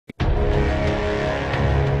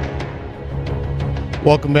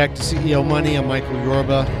Welcome back to CEO Money. I'm Michael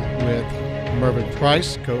Yorba with Mervyn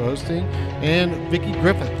Price co-hosting, and Vicki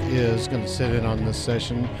Griffith is going to sit in on this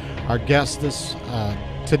session. Our guest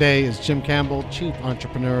today is Jim Campbell, Chief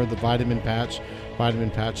Entrepreneur of the Vitamin Patch,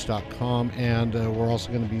 vitaminpatch.com, and we're also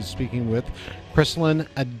going to be speaking with Chrysalyn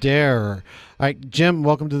Adair. All right, Jim,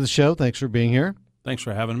 welcome to the show. Thanks for being here. Thanks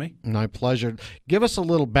for having me. My pleasure. Give us a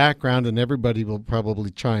little background, and everybody will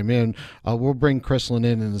probably chime in. We'll bring Chrysalyn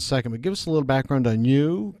in a second, but give us a little background on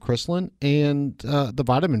you, Chrysalyn, and the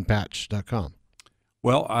vitaminpatch.com.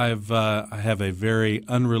 Well, I have a very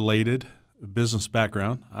unrelated business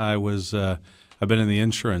background. I've been in the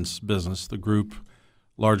insurance business, the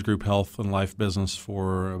large group health and life business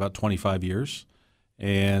for about 25 years.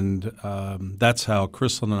 And that's how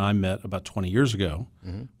Chrysalyn and I met about 20 years ago.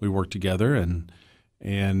 Mm-hmm. We worked together, and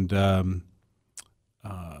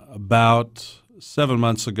about 7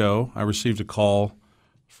 months ago, I received a call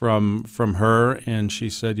from her, and she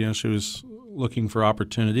said, she was looking for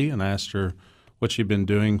opportunity, and I asked her what she'd been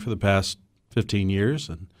doing for the past 15 years,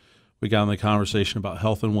 and we got in the conversation about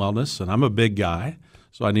health and wellness, and I'm a big guy,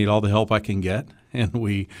 so I need all the help I can get, and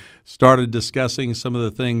we started discussing some of the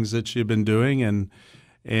things that she had been doing,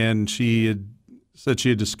 and she had said she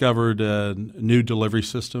had discovered a new delivery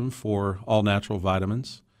system for all natural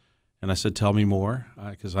vitamins. And I said, tell me more,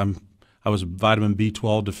 because I was vitamin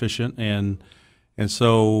B12 deficient. And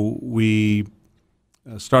so we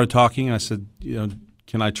started talking. I said,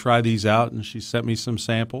 can I try these out? And she sent me some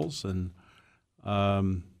samples. And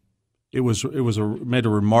it made a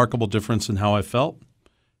remarkable difference in how I felt.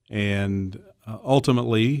 And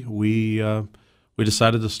ultimately, we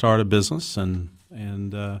decided to start a business and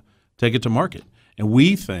take it to market. And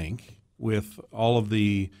we think, with all of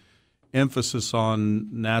the emphasis on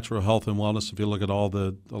natural health and wellness, if you look at all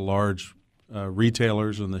the large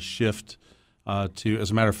retailers and the shift to,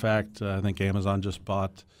 as a matter of fact, I think Amazon just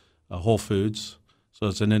bought Whole Foods. So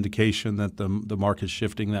it's an indication that the market's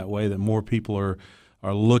shifting that way, that more people are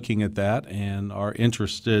looking at that and are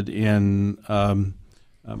interested in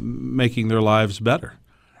making their lives better.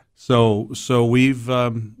 So we've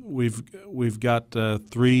got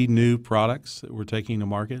 3 new products that we're taking to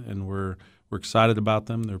market, and we're excited about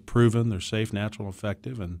them. They're proven, they're safe, natural, and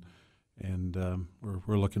effective, and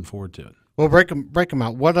we're looking forward to it. Well, break them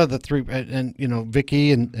out. What are the 3? And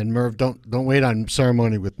Vicki and Merv, don't wait on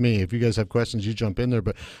ceremony with me. If you guys have questions, you jump in there.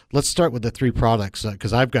 But let's start with the 3 products,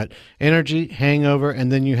 because I've got energy, hangover,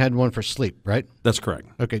 and then you had one for sleep, right? That's correct.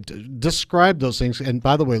 Okay, describe those things. And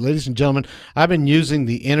by the way, ladies and gentlemen, I've been using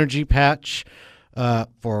the energy patch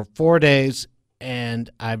for 4 days, and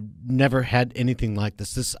I've never had anything like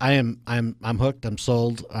this. I'm hooked. I'm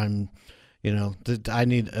sold. I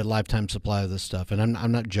need a lifetime supply of this stuff, and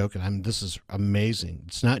I'm not joking. This is amazing.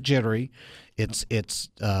 It's not jittery. It's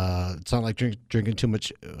not like drinking too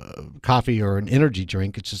much coffee or an energy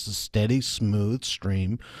drink. It's just a steady, smooth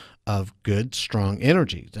stream of good, strong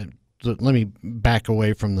energy. Let me back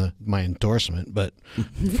away from my endorsement, but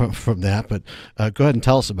from that. But go ahead and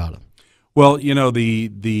tell us about it. Well,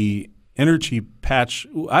 the energy patch.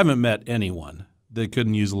 I haven't met anyone that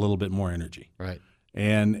couldn't use a little bit more energy. Right.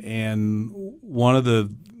 And one of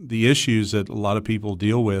the issues that a lot of people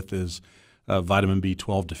deal with is vitamin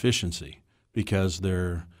B12 deficiency, because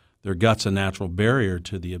their gut's a natural barrier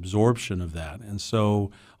to the absorption of that. And so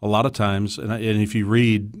a lot of times, and if you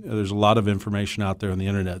read, there's a lot of information out there on the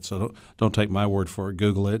internet, so don't take my word for it.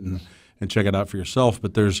 Google it and check it out for yourself.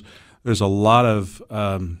 But there's a lot of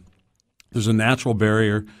there's a natural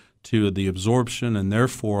barrier to the absorption, and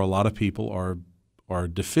therefore a lot of people are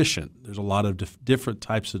deficient. There's a lot of different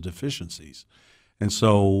types of deficiencies. And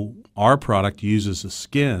so our product uses the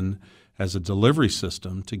skin as a delivery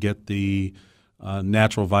system to get the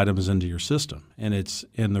natural vitamins into your system. And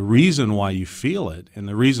the reason why you feel it, and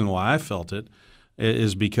the reason why I felt it,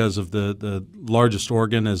 is because of the largest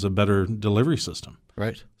organ is a better delivery system.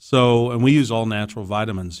 Right. So, and we use all natural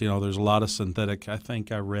vitamins. There's a lot of synthetic. I think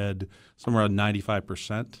I read somewhere around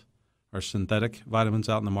 95% are synthetic vitamins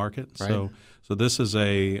out in the market. Right. So this is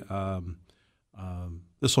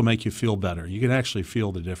this will make you feel better. You can actually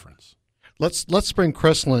feel the difference. Let's bring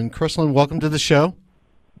Chrysalyn. Chrysalyn, welcome to the show.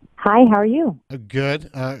 Hi, how are you? Good.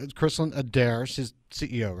 Chrysalyn Adair, she's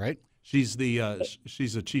CEO, right? She's the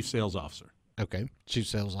chief sales officer. Okay, chief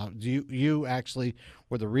sales officer. You actually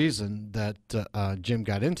were the reason that Jim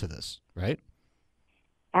got into this, right?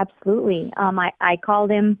 Absolutely. I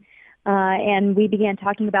called him and we began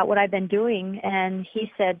talking about what I've been doing, and he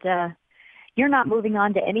said, you're not moving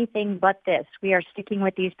on to anything but this. We are sticking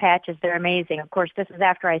with these patches. They're amazing. Of course, this is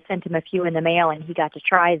after I sent him a few in the mail, and he got to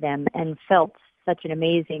try them and felt such an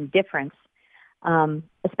amazing difference.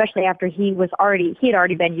 especially after he had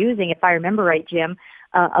already been using, if I remember right, Jim,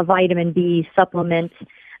 a vitamin B supplement.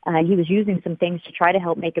 He was using some things to try to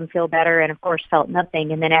help make him feel better, and of course felt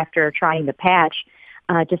nothing. And then after trying the patch,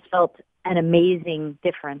 just felt an amazing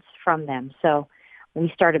difference from them. So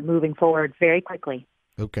we started moving forward very quickly.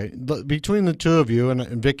 Okay. Between the two of you,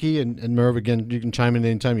 and Vicki and Merv, again, you can chime in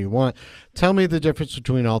anytime you want. Tell me the difference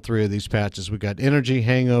between all three of these patches. We got energy,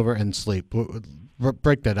 hangover, and sleep.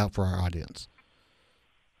 Break that out for our audience.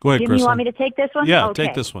 Go ahead, Jim, you want me to take this one? Yeah, okay.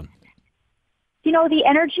 Take this one. You know, the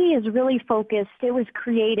energy is really focused. It was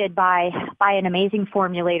created by an amazing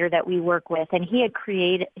formulator that we work with, and he had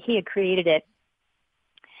created it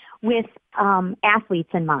with athletes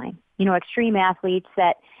in mind. You know, extreme athletes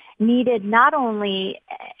that needed not only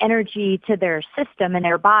energy to their system and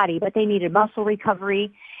their body, but they needed muscle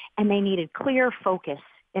recovery and they needed clear focus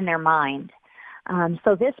in their mind.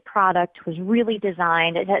 So this product was really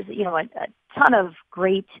designed. It has, you know, a ton of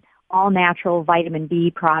great all-natural vitamin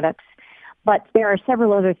B products, but there are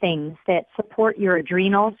several other things that support your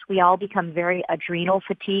adrenals. We all become very adrenal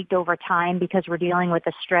fatigued over time because we're dealing with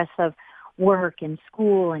the stress of work and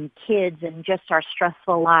school and kids and just our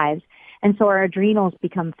stressful lives. And so our adrenals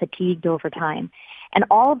become fatigued over time. And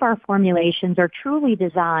all of our formulations are truly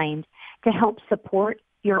designed to help support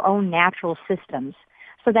your own natural systems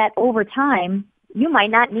so that over time, you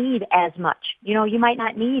might not need as much. You know, you might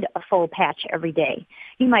not need a full patch every day.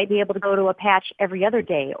 You might be able to go to a patch every other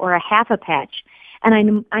day or a half a patch.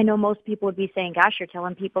 And I know most people would be saying, gosh, you're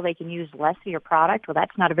telling people they can use less of your product. Well,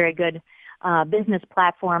 that's not a very good business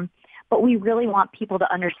platform. But we really want people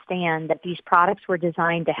to understand that these products were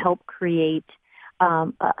designed to help create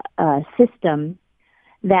a system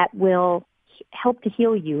that will help to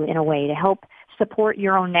heal you in a way, to help support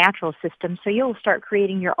your own natural system. So you'll start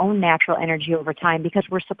creating your own natural energy over time because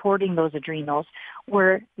we're supporting those adrenals.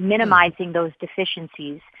 We're minimizing those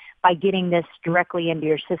deficiencies by getting this directly into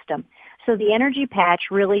your system. So the energy patch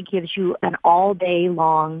really gives you an all day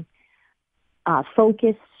long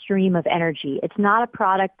focused stream of energy. It's not a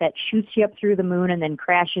product that shoots you up through the moon and then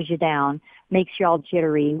crashes you down, makes you all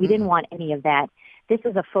jittery. We didn't want any of that. This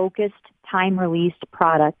is a focused, time-released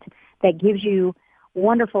product that gives you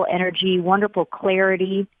wonderful energy, wonderful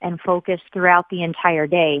clarity and focus throughout the entire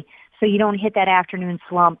day. So you don't hit that afternoon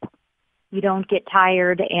slump. You don't get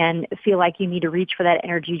tired and feel like you need to reach for that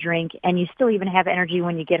energy drink. And you still even have energy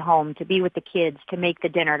when you get home to be with the kids, to make the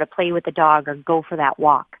dinner, to play with the dog, or go for that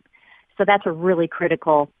walk. So that's a really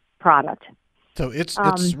critical product. So it's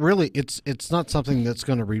not something that's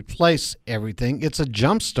going to replace everything. It's a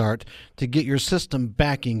jump start to get your system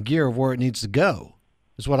back in gear of where it needs to go,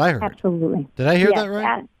 is what I heard. Absolutely. Did I hear that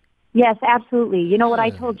right? Yes, absolutely. You know, what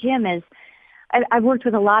I told Jim is I've worked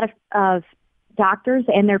with a lot of doctors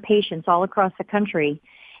and their patients all across the country.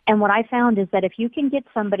 And what I found is that if you can get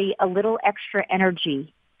somebody a little extra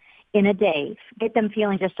energy in a day, get them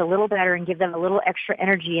feeling just a little better and give them a little extra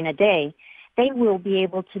energy in a day, they will be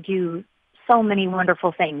able to do so many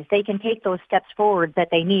wonderful things. They can take those steps forward that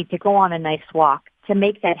they need to go on a nice walk, to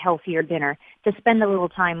make that healthier dinner, to spend a little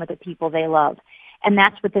time with the people they love. And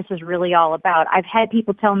that's what this is really all about. I've had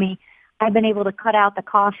people tell me, I've been able to cut out the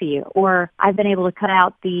coffee, or I've been able to cut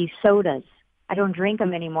out the sodas. I don't drink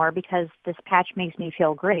them anymore because this patch makes me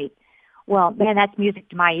feel great. Well, man, that's music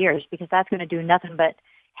to my ears, because that's going to do nothing but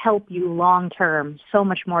help you long term, so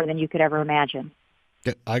much more than you could ever imagine.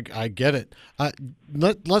 I get it.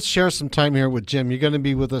 Let's share some time here with Jim. You're going to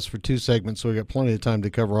be with us for 2 segments, so we got plenty of time to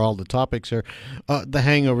cover all the topics here. The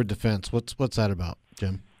hangover defense. What's that about,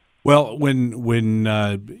 Jim? Well, when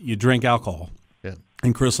you drink alcohol,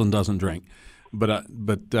 and Chrislyn doesn't drink, but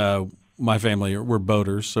my family, we're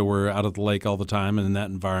boaters, so we're out at the lake all the time and in that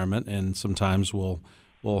environment, and sometimes we'll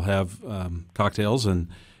have cocktails, and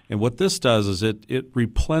what this does is it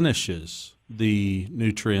replenishes the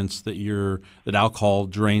nutrients that alcohol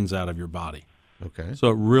drains out of your body. Okay. So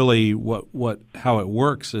it really how it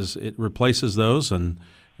works is it replaces those, and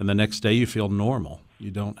the next day you feel normal.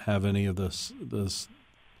 You don't have any of this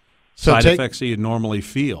side effects that you normally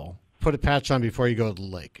feel. Put a patch on before you go to the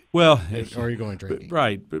lake. Well, or are you going drinking?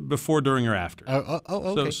 Right, before, during, or after.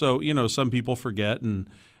 Okay. So you know, some people forget and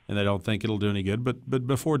they don't think it'll do any good, but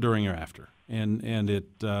before, during, or after, and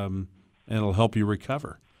it'll help you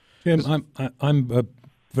recover. Jim, I'm a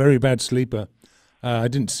very bad sleeper. I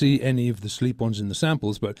didn't see any of the sleep ones in the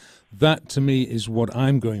samples, but that to me is what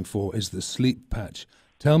I'm going for, is the sleep patch.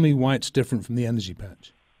 Tell me why it's different from the energy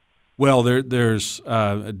patch. Well, there's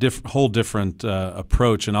a whole different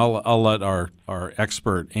approach, and I'll let our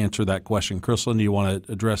expert answer that question. Crystal, do you want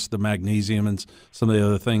to address the magnesium and some of the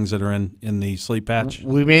other things that are in the sleep patch?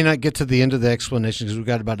 We may not get to the end of the explanation because we've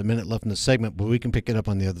got about a minute left in the segment, but we can pick it up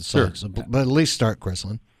on the other side. Sure. So, but at least start,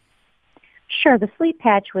 Crystal. Sure. The sleep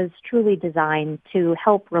patch was truly designed to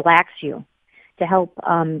help relax you, to help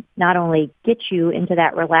not only get you into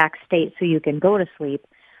that relaxed state so you can go to sleep,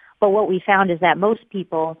 but what we found is that most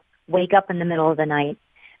people wake up in the middle of the night.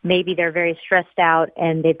 Maybe they're very stressed out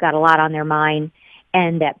and they've got a lot on their mind,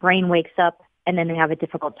 and that brain wakes up and then they have a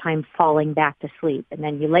difficult time falling back to sleep. And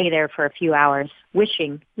then you lay there for a few hours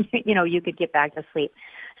wishing, you could get back to sleep.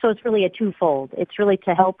 So it's really a twofold. It's really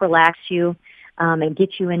to help relax you and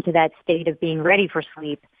get you into that state of being ready for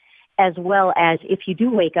sleep, as well as if you do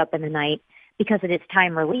wake up in the night, because it is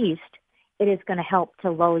time released, it is going to help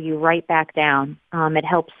to lull you right back down. It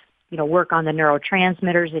helps work on the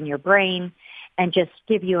neurotransmitters in your brain and just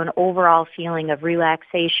give you an overall feeling of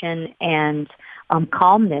relaxation and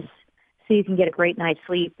calmness so you can get a great night's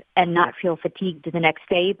sleep and not feel fatigued the next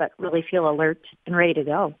day, but really feel alert and ready to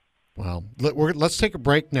go. Well, let's take a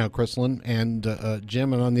break now, Crystalline and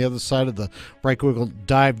Jim, and on the other side of the break, we're going to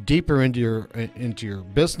dive deeper into your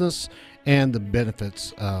business and the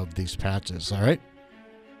benefits of these patches, all right?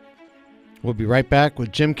 We'll be right back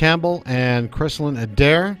with Jim Campbell and Crystalline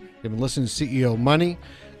Adair. You've been listening to CEO Money,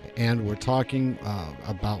 and we're talking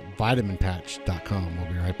about vitaminpatch.com.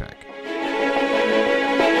 We'll be right back.